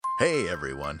Hey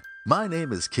everyone, my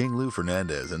name is King Lou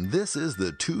Fernandez, and this is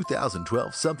the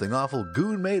 2012 Something Awful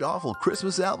Goon Made Awful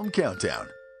Christmas Album Countdown.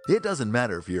 It doesn't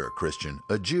matter if you're a Christian,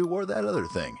 a Jew, or that other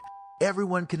thing.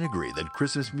 Everyone can agree that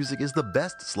Christmas music is the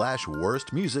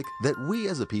best/worst music that we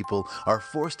as a people are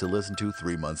forced to listen to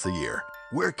 3 months a year.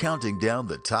 We're counting down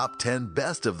the top 10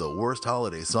 best of the worst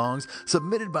holiday songs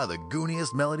submitted by the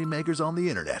gooniest melody makers on the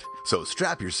internet. So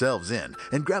strap yourselves in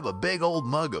and grab a big old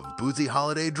mug of boozy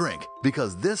holiday drink,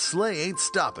 because this sleigh ain't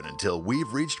stopping until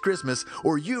we've reached Christmas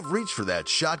or you've reached for that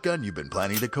shotgun you've been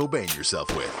planning to Cobain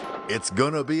yourself with. It's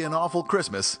gonna be an awful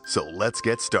Christmas, so let's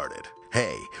get started.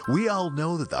 Hey, we all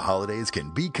know that the holidays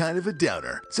can be kind of a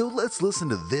downer, so let's listen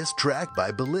to this track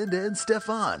by Belinda and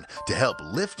Stefan to help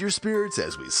lift your spirits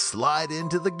as we slide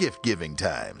into the gift-giving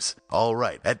times.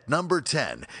 Alright, at number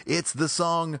 10, it's the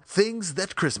song Things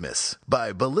That Christmas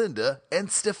by Belinda and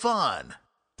Stefan.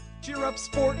 Cheer up,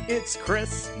 sport, it's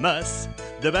Christmas,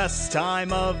 the best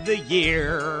time of the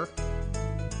year.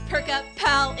 Perk up,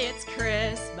 pal, it's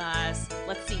Christmas.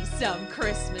 Let's see some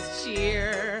Christmas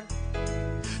cheer.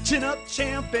 Chin up,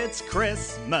 champ, it's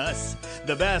Christmas,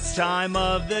 the best time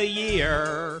of the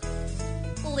year.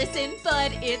 Listen,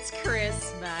 bud, it's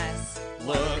Christmas.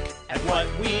 Look at what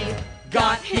we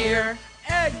Got here.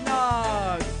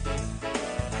 Eggnog,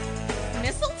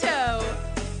 Mistletoe,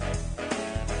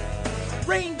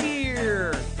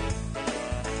 reindeer,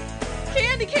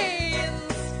 candy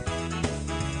canes,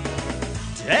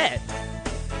 dead,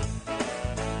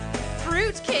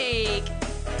 fruitcake.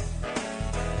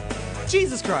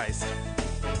 Jesus Christ.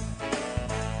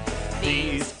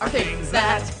 These are things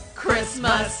that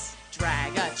Christmas.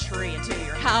 Drag a tree into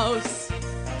your house.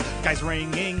 Guys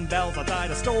ringing bells outside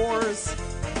of stores.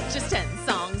 Just 10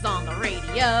 songs on the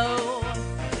radio.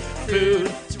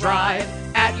 Food to drive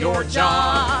at your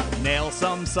job. Nail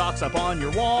some socks up on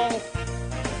your wall.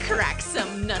 Crack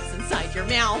some nuts inside your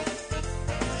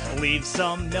mouth. Leave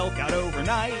some milk out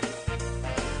overnight.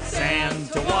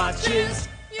 Santa watches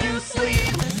you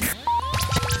sleep.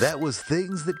 That was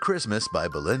Things That Christmas by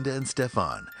Belinda and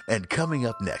Stefan. And coming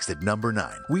up next at number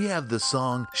 9, we have the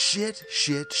song Shit,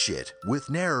 Shit, Shit with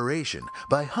narration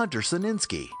by Hunter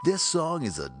Soninsky. This song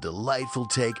is a delightful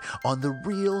take on the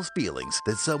real feelings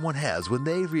that someone has when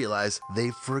they realize they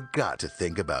forgot to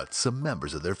think about some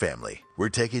members of their family. We're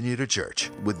taking you to church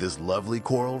with this lovely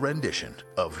choral rendition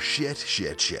of Shit,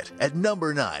 Shit, Shit at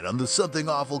number 9 on the Something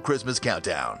Awful Christmas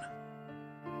Countdown.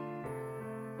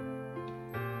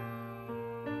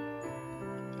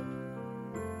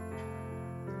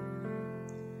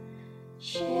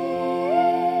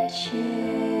 Shit,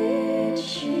 shit,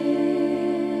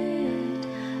 shit,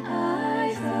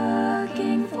 I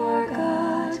fucking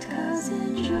forgot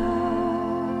Cousin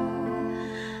Joe.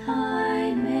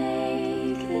 I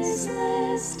make this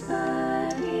list,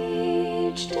 but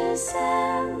each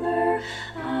December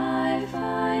I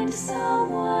find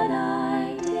someone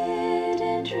I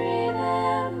didn't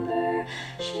remember.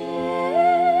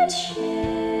 Shit,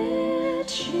 shit,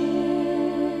 shit.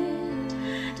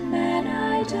 Man,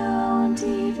 I don't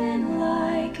even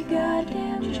like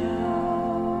goddamn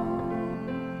Joe.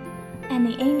 And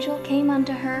the angel came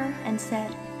unto her and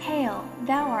said, Hail,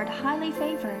 thou art highly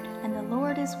favored, and the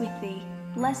Lord is with thee.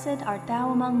 Blessed art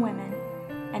thou among women.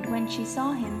 And when she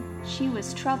saw him, she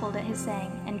was troubled at his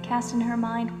saying, and cast in her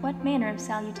mind what manner of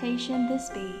salutation this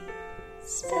be.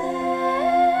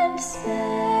 Spend,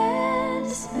 spend,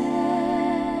 spend.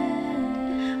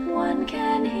 One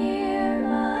can hear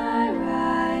my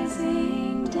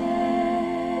rising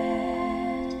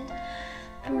dead.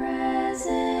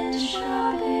 Present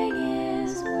shopping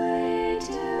is way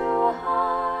too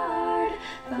hard.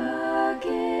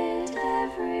 Forget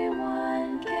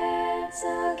everyone gets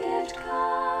a gift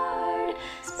card.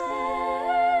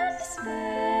 Spend,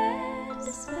 spend,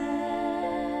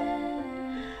 spend.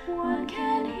 One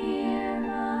can hear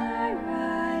my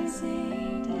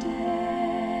rising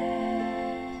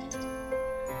dead.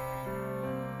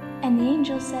 And the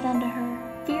angel said unto her,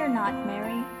 Fear not,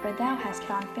 Mary, for thou hast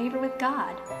found favor with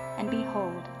God. And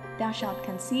behold, thou shalt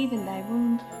conceive in thy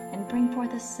womb, and bring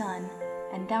forth a son,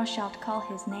 and thou shalt call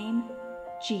his name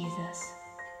Jesus.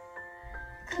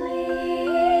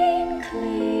 Clean,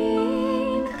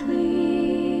 clean,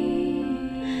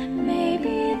 clean.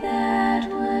 Maybe that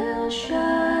will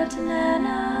shut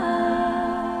Nana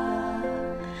up.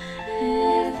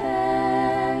 If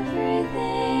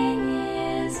everything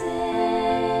is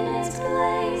in its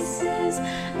places,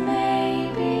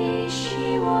 maybe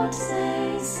she won't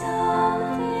say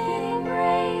something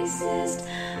racist.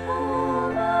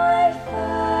 Oh, my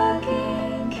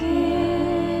fucking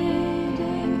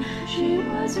kidding. She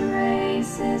was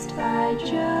racist by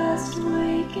just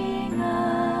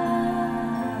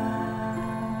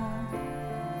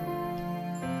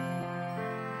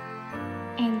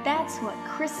that's what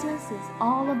Christmas is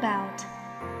all about.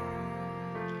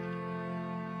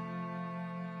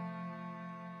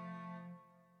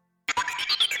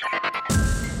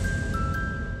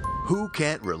 Who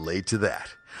can't relate to that?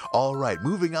 All right,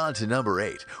 moving on to number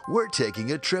 8. We're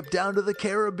taking a trip down to the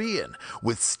Caribbean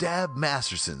with Stab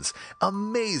Masterson's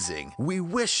amazing We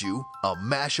Wish You a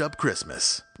Mashup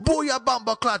Christmas. Booyah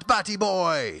Bamba Clot Batty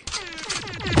Boy!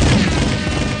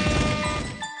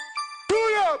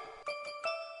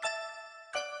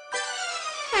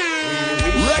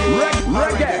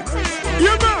 Reggae!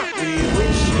 Yeah, man! We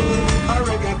wish you a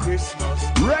reggae Christmas.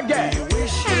 Reggae! We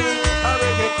wish you a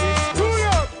reggae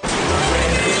Christmas.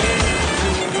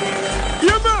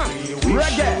 Yeah, man!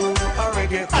 Reggae! A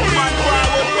reggae Christmas.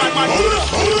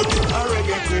 A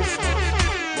reggae Christmas.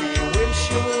 We wish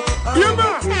you a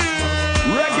reggae Christmas.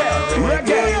 Reggae!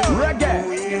 Reggae! Reggae!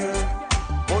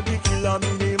 Oh, the killer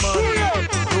mini man. You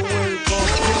welcome.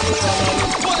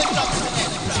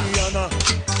 Gianna.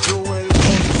 You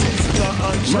welcome. Sister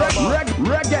and Shabba.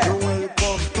 Reggae! You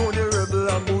welcome to the rebel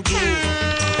and Buju.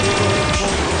 You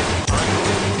welcome.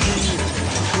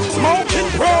 Smoking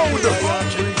proud!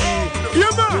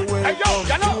 Yeah, man! Hey, yo,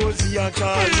 Josie and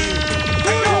Charlie.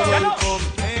 You welcome.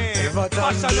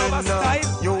 Everton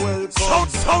Blender. You welcome.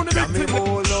 Sound a bit to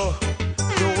Bolo.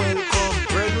 You welcome.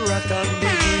 Red Rat and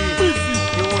Biggie.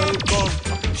 You welcome.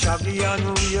 Shaggy and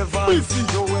Raven.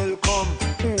 You welcome.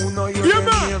 Who know your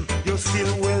name? You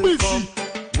still welcome.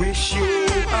 Wish you a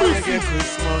reggae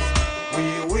Christmas. We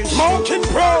wish you a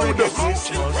reggae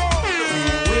Christmas. We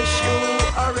wish you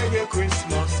a reggae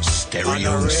Christmas.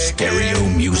 Stereo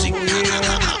music We wish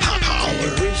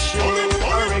you a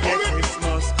reggae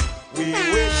Christmas. We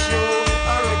wish you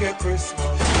a reggae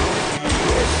Christmas. We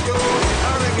wish you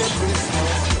a reggae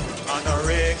Christmas and a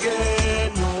reggae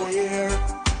New Year.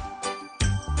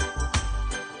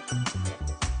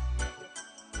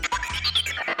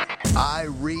 I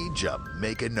read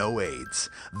Jamaica No AIDS.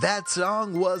 That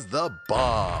song was the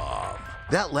bomb.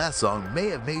 That last song may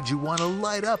have made you want to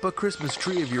light up a Christmas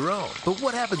tree of your own. But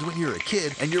what happens when you're a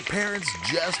kid and your parents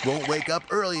just won't wake up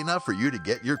early enough for you to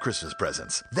get your Christmas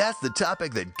presents? That's the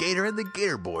topic that Gator and the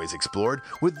Gator Boys explored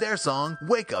with their song,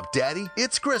 Wake Up Daddy,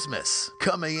 It's Christmas,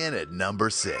 coming in at number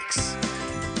 6.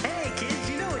 Hey kids,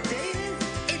 you know what day it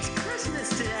is? It's Christmas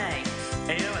today.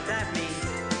 And you know what that means?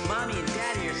 Mommy and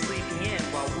Daddy are sleeping in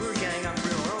while we're getting up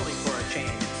real early for a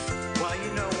change. Well,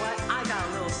 you know what? I got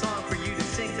a little song for you to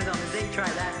sing to them as they try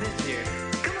that this year.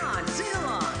 Come on, sing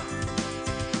along.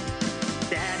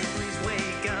 Daddy, please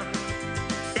wake up.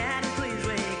 Daddy, please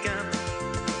wake up.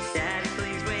 Daddy,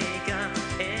 please wake up.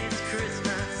 It's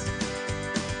Christmas.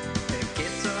 The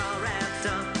gifts are all wrapped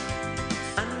up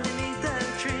underneath the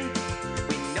tree.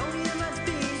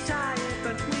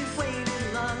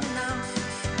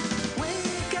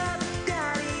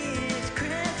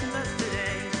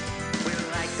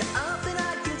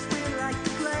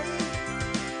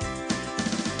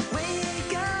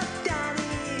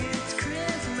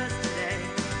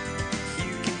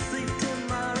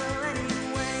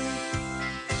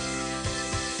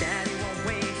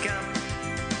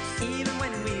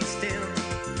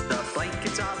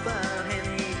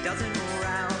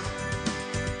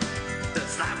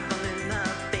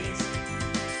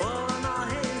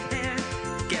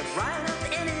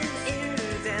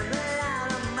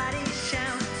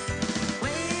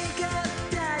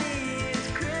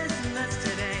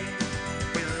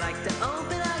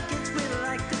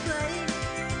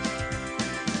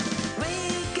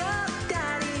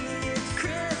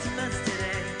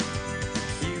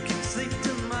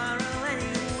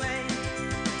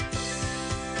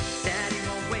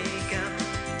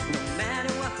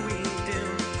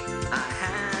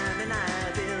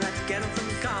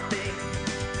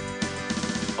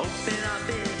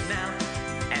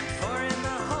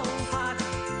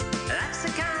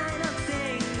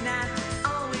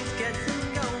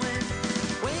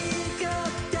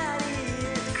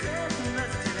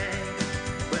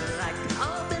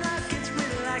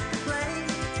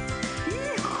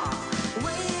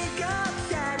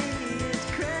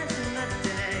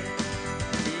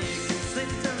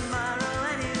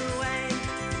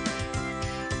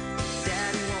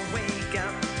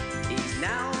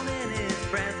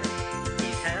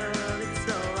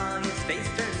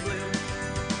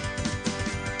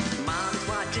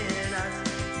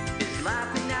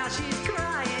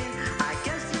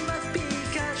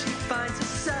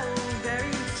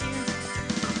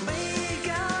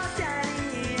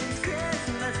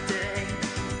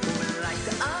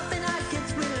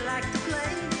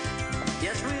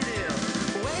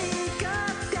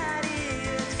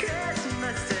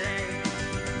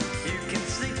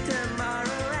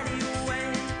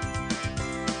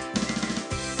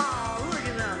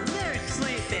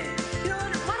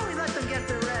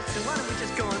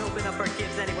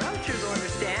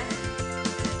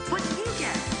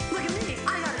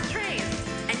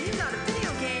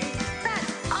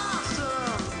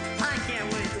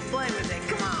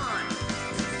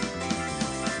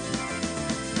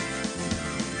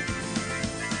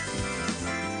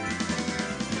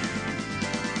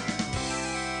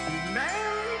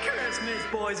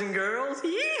 boys and girls.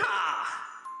 Yeehaw!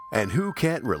 And who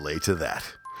can't relate to that?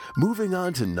 Moving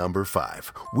on to number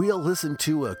 5, we'll listen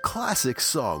to a classic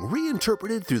song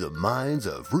reinterpreted through the minds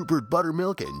of Rupert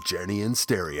Buttermilk and Jenny in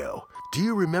stereo. Do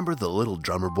you remember The Little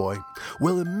Drummer Boy?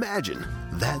 Well, imagine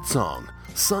that song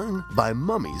sung by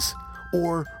mummies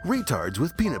or retards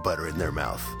with peanut butter in their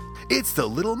mouth. It's The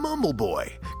Little Mumble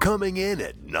Boy, coming in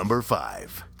at number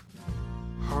 5.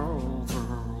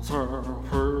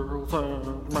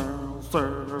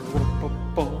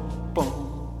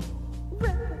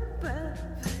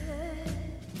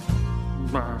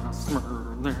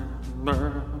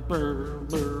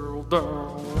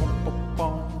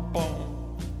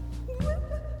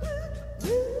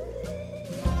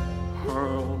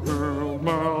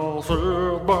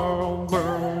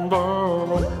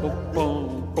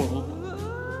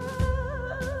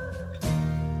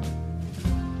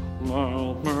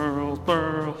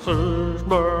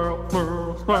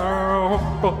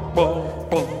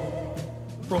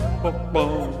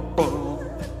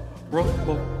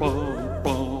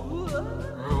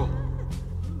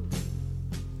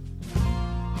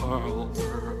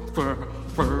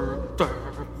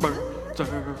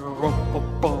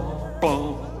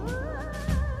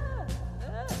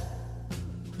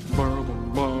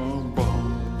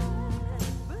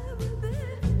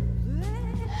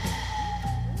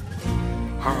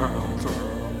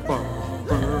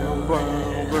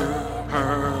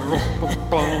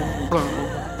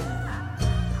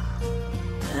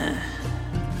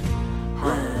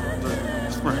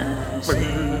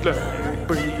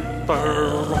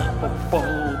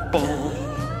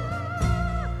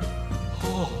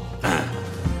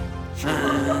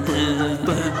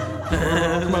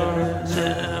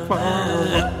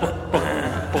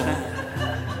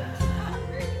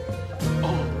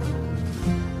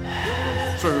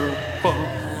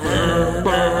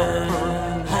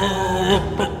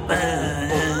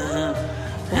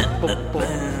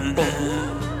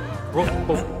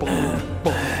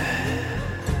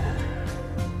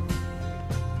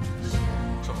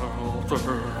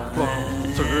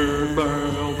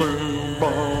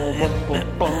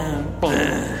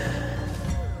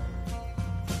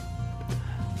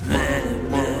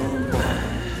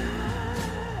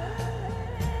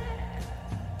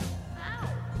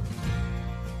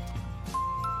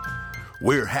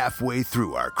 We're halfway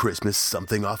through our Christmas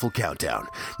Something Awful countdown.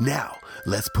 Now,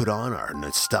 let's put on our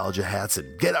nostalgia hats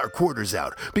and get our quarters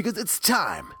out, because it's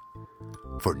time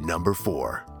for number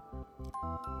 4.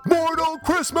 Mortal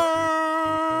Christmas!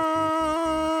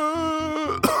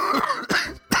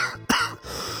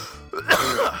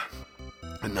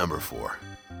 Number 4.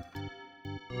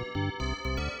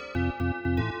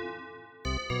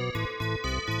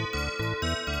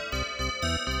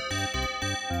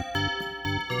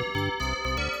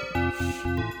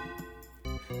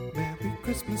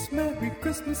 Christmas, Merry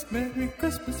Christmas, Merry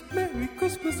Christmas, Merry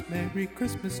Christmas, Merry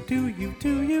Christmas to you,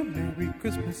 Merry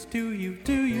Christmas to you,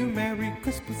 Merry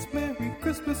Christmas, Merry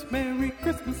Christmas, Merry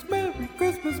Christmas, Merry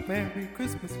Christmas, Merry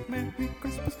Christmas, Merry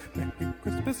Christmas, Merry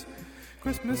Christmas,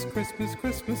 Christmas, Christmas,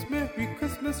 Christmas, Merry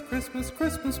Christmas, Christmas,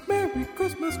 Christmas, Merry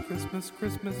Christmas, Christmas,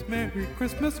 Christmas, Merry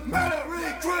Christmas,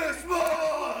 Merry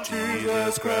Christmas!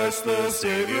 Jesus Christ the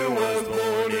Savior was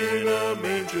born in a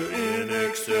manger in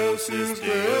excelsis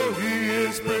Deo. He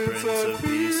is Prince of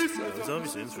Peace. Some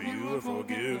sins for you are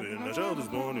forgiven. A child is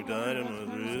born who died and was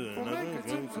risen. I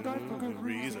think for good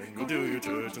reason. Go to your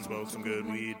church and smoke some good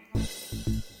weed.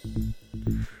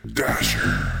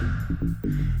 Dasher,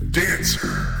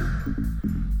 Dancer,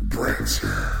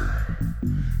 Prancer,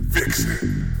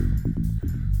 Vixen,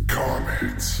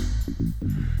 Comet,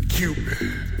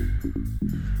 Cupid,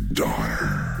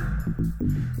 Donner,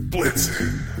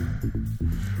 Blitzen,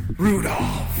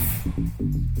 Rudolph.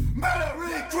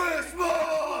 Merry Christmas!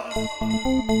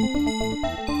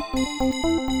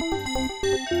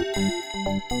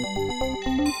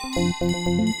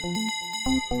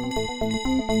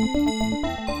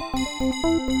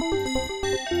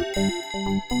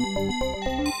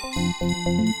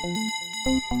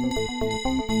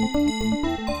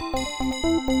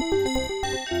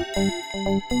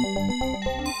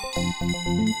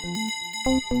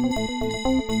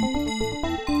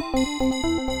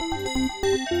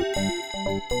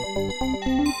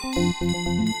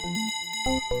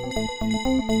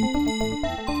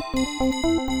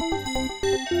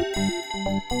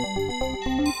 Merry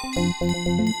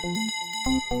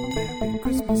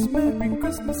Christmas, Merry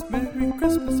Christmas, Merry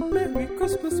Christmas, Merry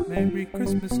Christmas, Merry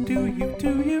Christmas to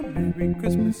you, Merry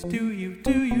Christmas to you,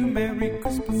 Merry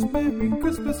Christmas, Merry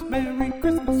Christmas, Merry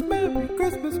Christmas, Merry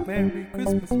Christmas, Merry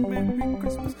Christmas, Merry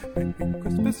Christmas, Merry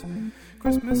Christmas,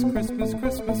 Christmas, Christmas,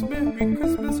 Christmas, Merry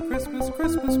Christmas, Christmas,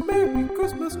 Christmas, Merry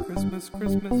Christmas, Christmas,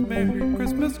 Christmas, Merry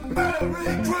Christmas, Merry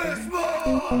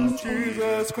Christmas!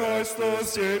 Jesus Christ the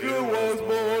Savior was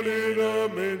born in a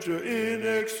manger in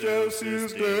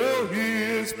Excelsis Dale. He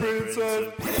is Prince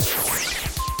of...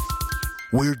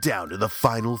 We're down to the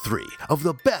final 3 of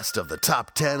the best of the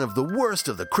top 10 of the worst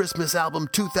of the Christmas album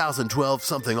 2012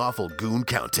 Something Awful Goon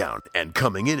Countdown. And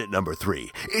coming in at number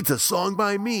 3, it's a song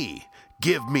by me,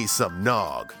 Give Me Some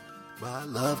Nog. My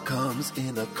love comes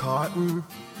in a carton,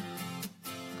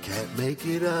 can't make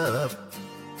it up.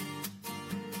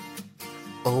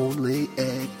 Only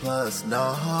egg plus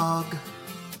nog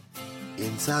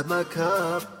inside my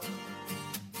cup.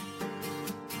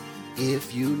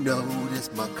 If you notice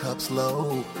my cup's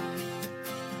low,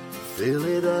 fill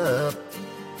it up.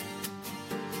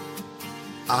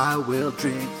 I will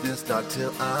drink this nog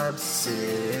till I'm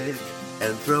sick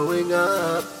and throwing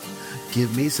up.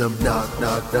 Give me some nog,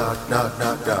 nog, nog, nog,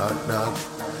 nog, nog, nog.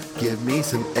 Give me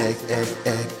some egg, egg,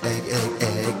 egg, egg, egg,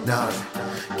 egg, nog.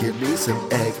 Give me some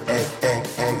egg, egg, egg,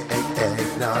 egg, egg,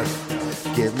 egg, nog.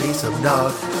 Give me some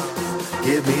nog.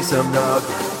 Give me some nog.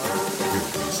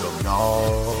 Give me some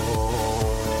nog.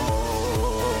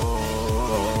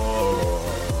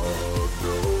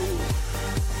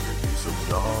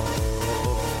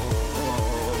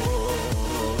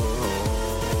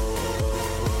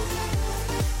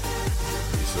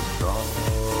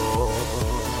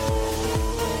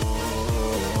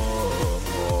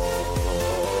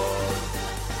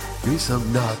 Give me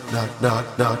some nog, nog,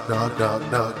 nog, nog, nog,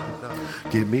 nog, nog.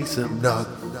 Give me some nog.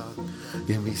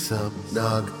 Give me some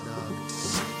nog.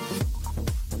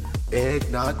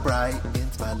 Eggnog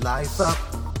brightens my life up.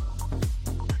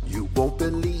 You won't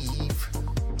believe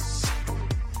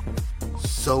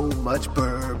so much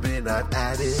bourbon I've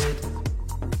added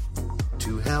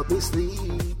to help me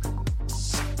sleep.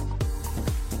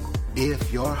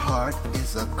 If your heart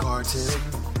is a carton,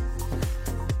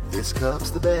 this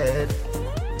cup's the bed.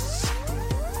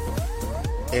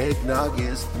 Eggnog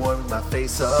is warming my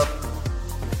face up.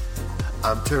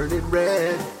 I'm turning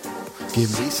red. Give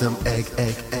me some egg,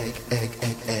 egg, egg, egg,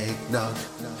 egg, eggnog.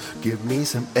 Give me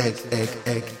some egg, egg,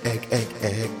 egg, egg, egg,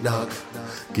 eggnog.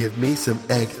 Give me some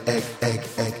egg, egg, egg,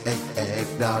 egg, egg,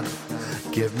 eggnog.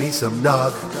 Give me some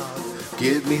nog.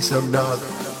 Give me some nog.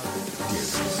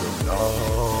 Give me some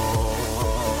nog.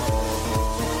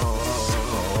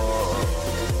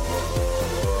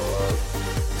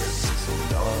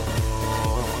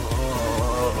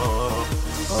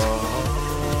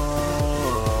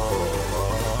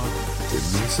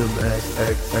 Some egg,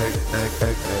 egg, egg, egg,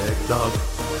 egg, egg, nog.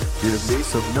 Give me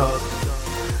some nog.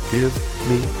 Give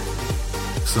me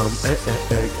some egg,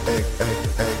 egg, egg, egg,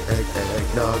 egg, egg,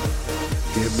 egg, nog.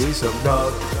 Give me some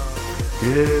nog.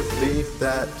 Give me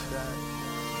that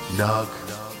nog.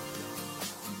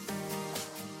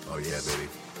 Oh yeah, baby.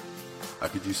 I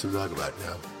could use some nog right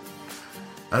now.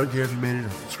 I don't care if you made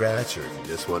it from scratch or if you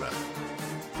just want to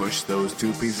push those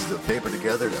 2 pieces of paper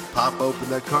together to pop open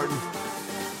that carton.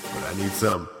 But I need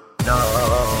some. No.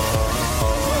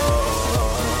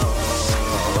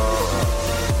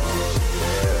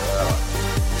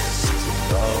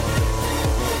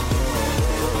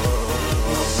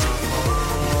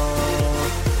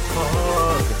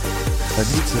 I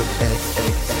need some egg,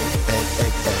 egg, egg, egg,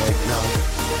 egg, egg, nog.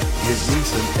 Give me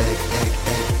some egg, egg,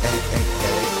 egg, egg, egg,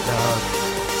 egg, nog.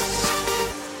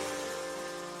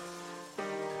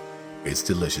 It's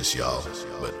delicious, y'all,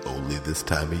 but only this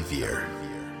time of year.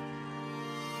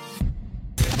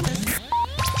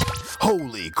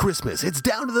 Holy Christmas, it's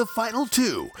down to the final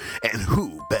 2. And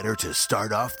who better to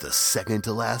start off the second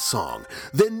to last song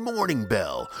than Morning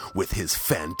Bell with his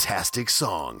fantastic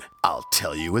song, I'll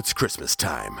Tell You It's Christmas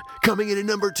Time. Coming in at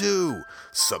number 2,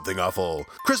 Something Awful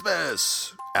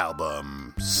Christmas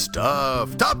album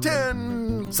stuff. Top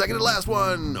 10, second to last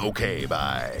one. Okay,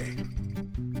 bye.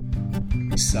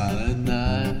 Silent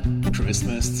night,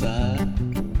 Christmas time.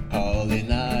 Holy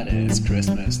night, it's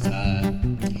Christmas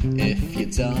time. If you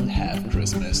don't have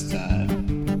Christmas time,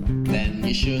 then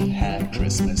you should have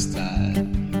Christmas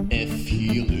time. If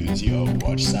you lose your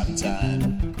watch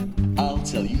sometime, I'll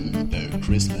tell you the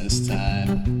Christmas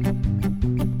time.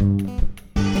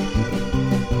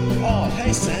 Oh,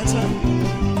 hey Santa.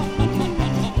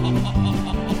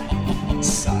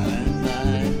 Silent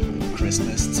night,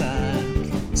 Christmas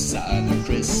time. Silent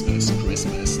Christmas,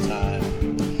 Christmas time.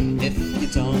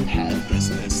 have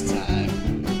Christmas time.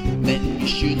 Then you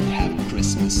should have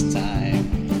Christmas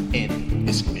time. It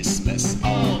is Christmas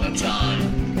all the time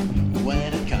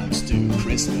when it comes to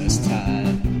Christmas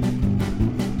time.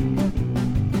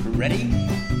 Ready?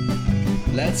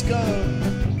 Let's go!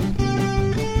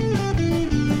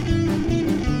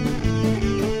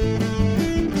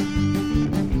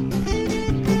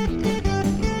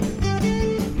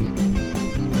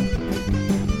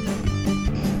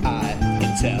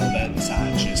 Tell that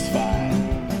time just fine,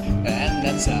 and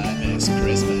that time is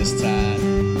Christmas time.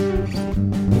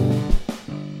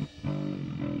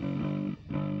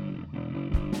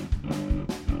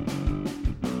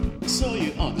 So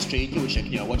you're on the street, you were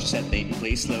checking your watch, you said, baby,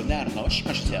 please slow down a notch.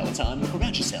 Can't you tell the time? Look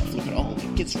around yourself, look at all the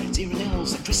kids, reindeer and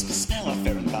elves, the Christmas smell of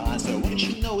fair and fine. So what did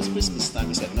you know it's Christmas time?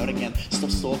 You said, not again, stop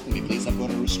stalking me, please, I've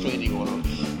got a restraining order.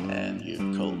 And you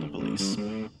called the police.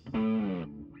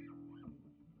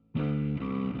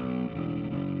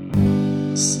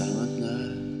 Silent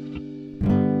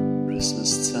night,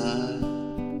 Christmas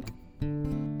time,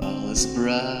 all is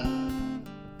bright,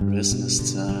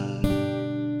 Christmas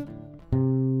time.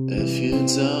 If you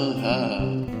don't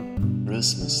have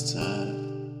Christmas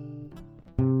time,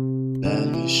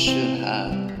 then you should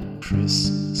have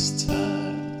Christmas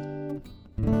time.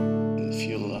 If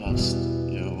you lost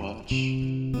your watch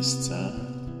this time,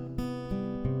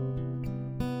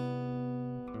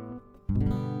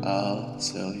 I'll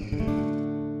tell you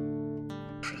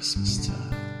Christmas time.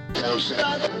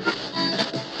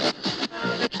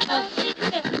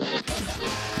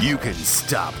 You can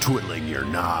stop twiddling your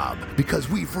knob because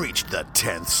we've reached the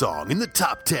 10th song in the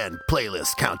top 10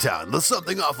 playlist countdown, the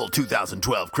Something Awful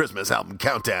 2012 Christmas album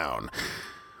countdown.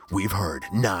 We've heard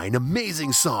 9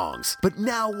 amazing songs, but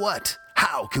now what?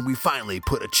 How can we finally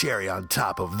put a cherry on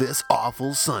top of this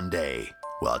awful Sunday?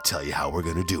 Well, I'll tell you how we're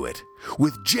gonna do it.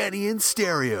 With Jenny and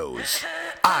Stereos.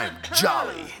 I'm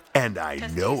jolly, and I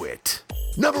know it.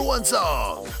 Number 1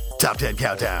 song, top 10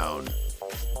 countdown.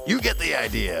 You get the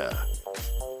idea.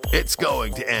 It's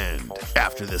going to end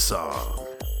after this song.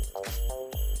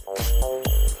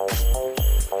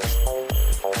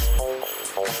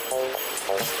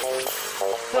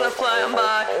 When I fly on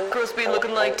by, girls be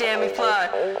looking like Dammy Fly.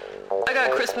 I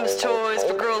got Christmas toys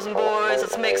for girls and boys,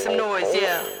 let's make some noise,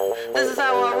 yeah. This is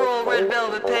how I roll, red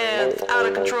velvet pants, out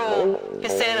of control.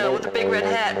 Here's Santa with a big red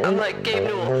hat, I'm like Gabe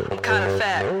Newell, I'm kinda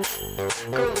fat.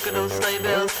 Girl, look at those sleigh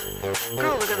bells.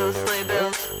 Girl, look at those sleigh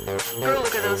bells. Girl,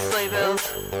 look at those sleigh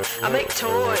bells. I make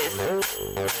toys.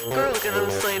 Girl, look at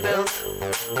those sleigh bells.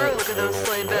 Girl, look at those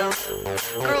sleigh bells.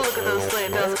 Girl, look at those sleigh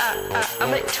bells. I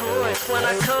make toys. When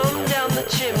I come down the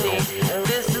chimney,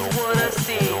 this is what I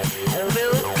see.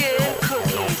 Milk and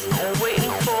cookies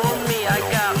waiting for me. I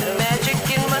got magic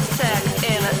in my sack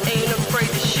and I ain't afraid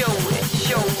to show it.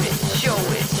 Show it, show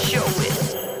it, show it.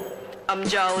 I'm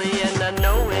jolly and I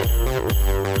know it.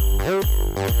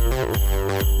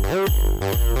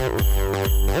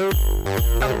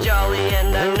 I'm jolly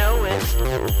and I know it.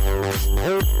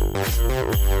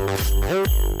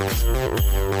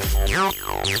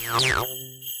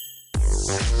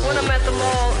 When I'm at the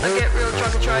mall, I get real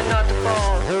drunk and try not to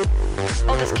fall.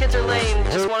 All these kids are lame,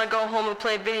 just wanna go home and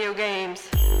play video games.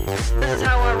 This is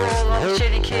how I roll, all the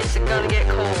shitty kids are gonna get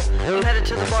cold. I'm headed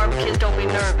to the bar, but kids don't be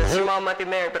nervous. Your mom might be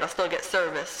married, but I'll still get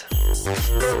service.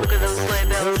 Girl, look at those sleigh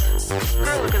bells.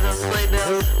 Girl, look at those sleigh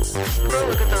bells. Girl,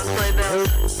 look at those sleigh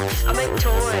bells. I make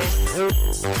toys.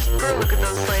 Girl, look at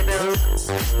those sleigh bells.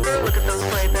 Girl, look at those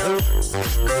sleigh bells.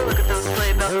 Girl, look at those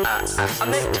sleigh bells. I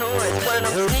make toys. When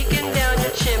I'm sneaking down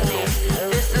your chimney,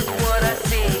 this is what I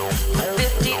see. A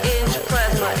 50-inch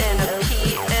plasma and a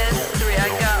PS3. I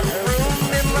got room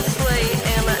in my sleigh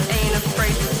and I ain't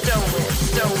afraid to stow it,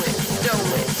 stow it, stow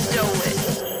it, stow it.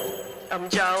 I'm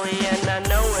jolly and I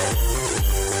know it.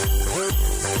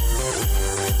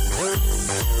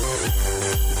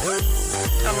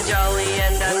 I'm jolly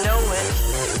and I know it.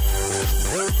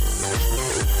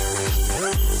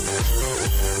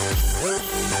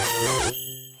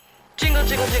 Jingle,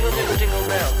 jingle, jingle, jingle, jingle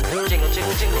bell. Jingle,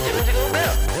 jingle, jingle, jingle, jingle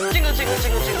bell. Jingle, jingle,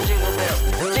 jingle, jingle, jingle bell.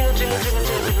 Jingle, jingle, jingle,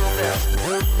 jingle, jingle bell.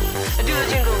 I do the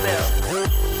jingle bell.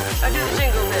 I do the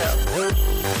jingle bell.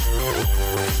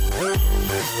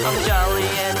 I'm jolly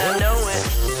and I know it.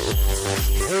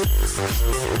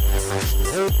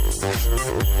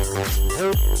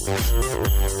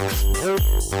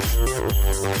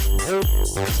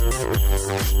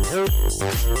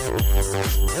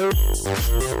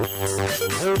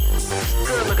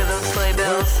 Girl, look at those sleigh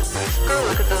bells. Girl,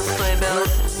 look at those sleigh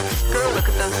bells. Girl, look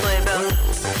at those sleigh bells.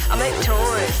 I make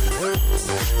toys.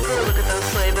 Girl, look at those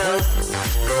sleigh bells.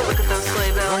 Girl, look at those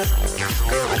sleigh bells.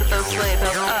 Girl, look at those sleigh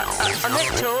bells. I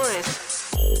make toys.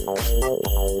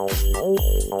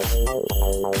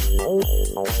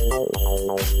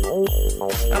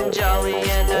 I'm jolly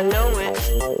and I know it.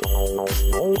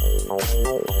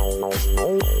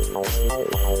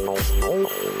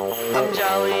 I'm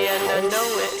jolly and I know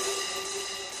it.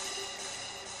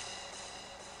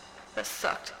 That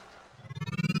sucked.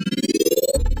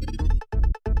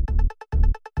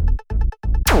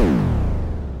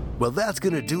 Well, that's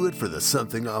going to do it for the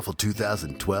Something Awful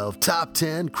 2012 Top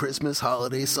 10 Christmas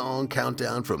Holiday Song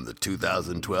Countdown from the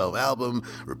 2012 album,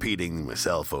 repeating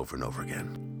myself over and over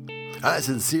again. I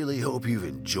sincerely hope you've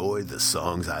enjoyed the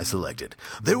songs I selected.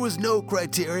 There was no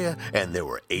criteria, and there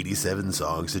were 87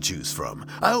 songs to choose from.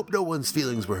 I hope no one's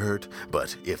feelings were hurt,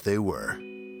 but if they were,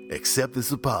 accept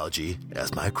this apology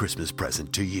as my Christmas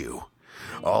present to you.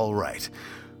 All right.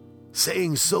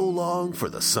 Saying so long for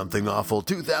the Something Awful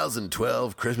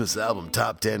 2012 Christmas Album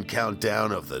Top 10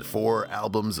 Countdown of the 4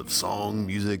 albums of song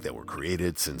music that were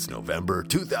created since November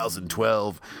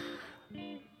 2012.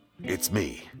 It's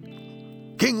me,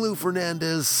 King Lou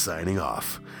Fernandez, signing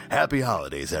off. Happy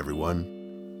holidays, everyone.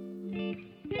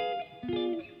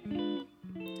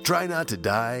 Try not to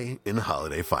die in a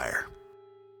holiday fire.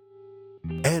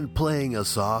 And playing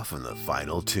us off in the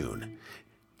final tune,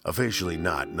 officially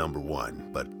not number 1,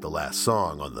 but the last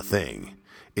song on the thing,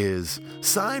 is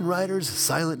Sign Rider's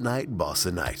Silent Night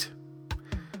Bossa Night.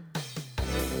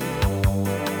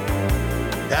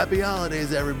 Happy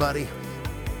holidays, everybody.